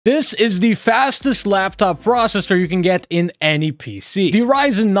This is the fastest laptop processor you can get in any PC. The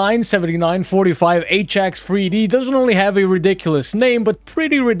Ryzen 9 7945 HX3D doesn't only have a ridiculous name, but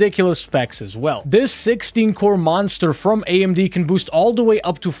pretty ridiculous specs as well. This 16-core monster from AMD can boost all the way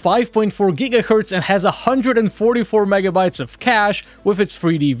up to 5.4 GHz and has 144 megabytes of cache with its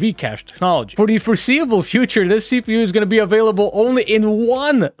 3D V-Cache technology. For the foreseeable future, this CPU is going to be available only in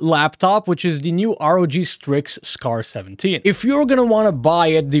one laptop, which is the new ROG Strix Scar 17. If you're going to want to buy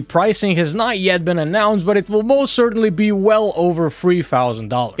it, the pricing has not yet been announced, but it will most certainly be well over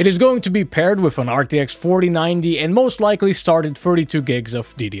 $3,000. It is going to be paired with an RTX 4090 and most likely start at 32 gigs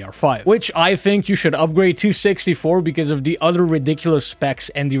of DDR5, which I think you should upgrade to 64 because of the other ridiculous specs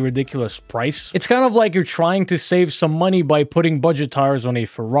and the ridiculous price. It's kind of like you're trying to save some money by putting budget tires on a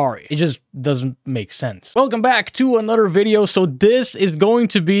Ferrari. It just doesn't make sense. Welcome back to another video. So this is going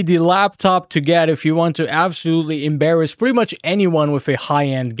to be the laptop to get if you want to absolutely embarrass pretty much anyone with a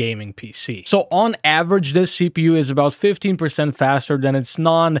high-end gaming PC. So on average, this CPU is about 15% faster than its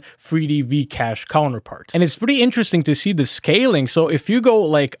non-3D V-Cache counterpart. And it's pretty interesting to see the scaling. So if you go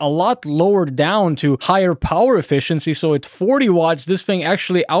like a lot lower down to higher power efficiency, so at 40 watts, this thing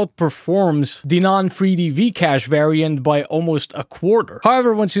actually outperforms the non-3D V-Cache variant by almost a quarter.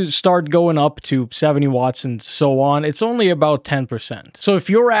 However, once you start going up to 70 watts and so on, it's only about 10%. So if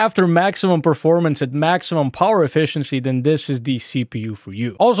you're after maximum performance at maximum power efficiency, then this is the CPU for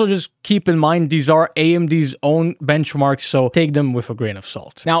you. Also, just keep in mind, these are AMD's own benchmarks, so take them with a grain of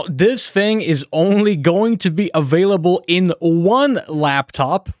salt. Now, this thing is only going to be available in one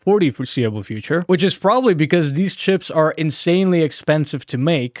laptop for the foreseeable future, which is probably because these chips are insanely expensive to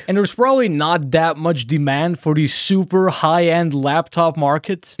make, and there's probably not that much demand for the super high-end laptop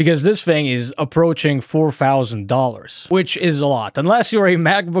market, because this thing is approaching $4,000, which is a lot. Unless you're a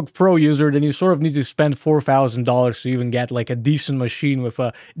MacBook Pro user, then you sort of need to spend $4,000 to even get like a decent machine with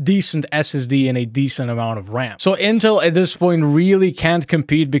a decent SSD and a decent amount of RAM. So Intel at this point really can't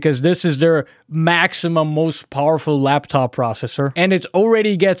compete because this is their maximum, most powerful laptop processor, and it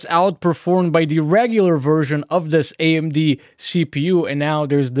already gets outperformed by the regular version of this AMD CPU, and now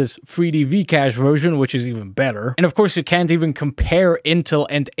there's this 3D V-Cache version, which is even better. And of course, you can't even compare Intel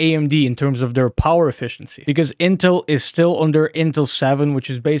and AMD in terms of their power efficiency, because Intel is still under Intel 7, which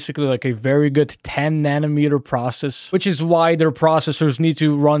is basically like a very good 10 nanometer process, which is why their processors need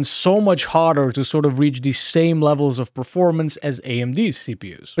to run so much harder to sort of reach the same levels of performance as AMD's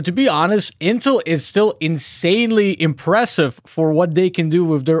CPUs. But to be honest, Intel is still insanely impressive for what they can do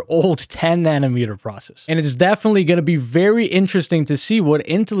with their old 10 nanometer process. And it's definitely going to be very interesting to see what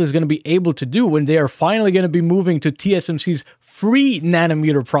Intel is going to be able to do when they are finally going to be moving to TSMC's 3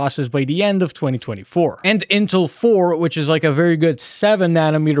 nanometer process by the end of 2024. And Intel 4, which is like a very good 7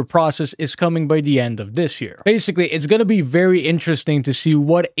 nanometer process, is coming by the end of this year. Basically, it's going to be very interesting to see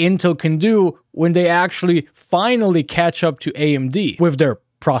what Intel can do when they actually finally catch up to AMD with their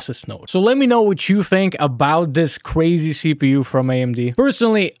process node. So let me know what you think about this crazy CPU from AMD.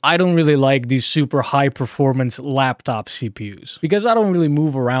 Personally, I don't really like these super high performance laptop CPUs because I don't really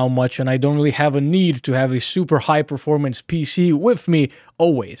move around much and I don't really have a need to have a super high performance PC with me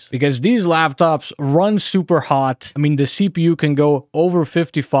always, because these laptops run super hot. I mean, the CPU can go over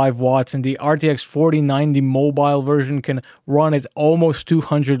 55 watts and the RTX 4090 mobile version can run at almost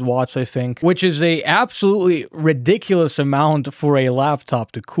 200 watts, I think, which is a absolutely ridiculous amount for a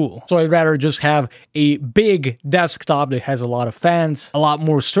laptop to cool. So I'd rather just have a big desktop that has a lot of fans, a lot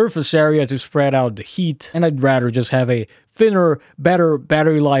more surface area to spread out the heat, and I'd rather just have a thinner, better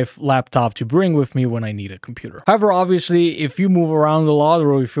battery life laptop to bring with me when I need a computer. However, obviously, if you move around a lot,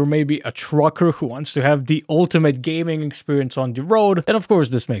 or if you're maybe a trucker who wants to have the ultimate gaming experience on the road, then of course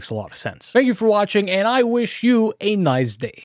this makes a lot of sense. Thank you for watching, and I wish you a nice day.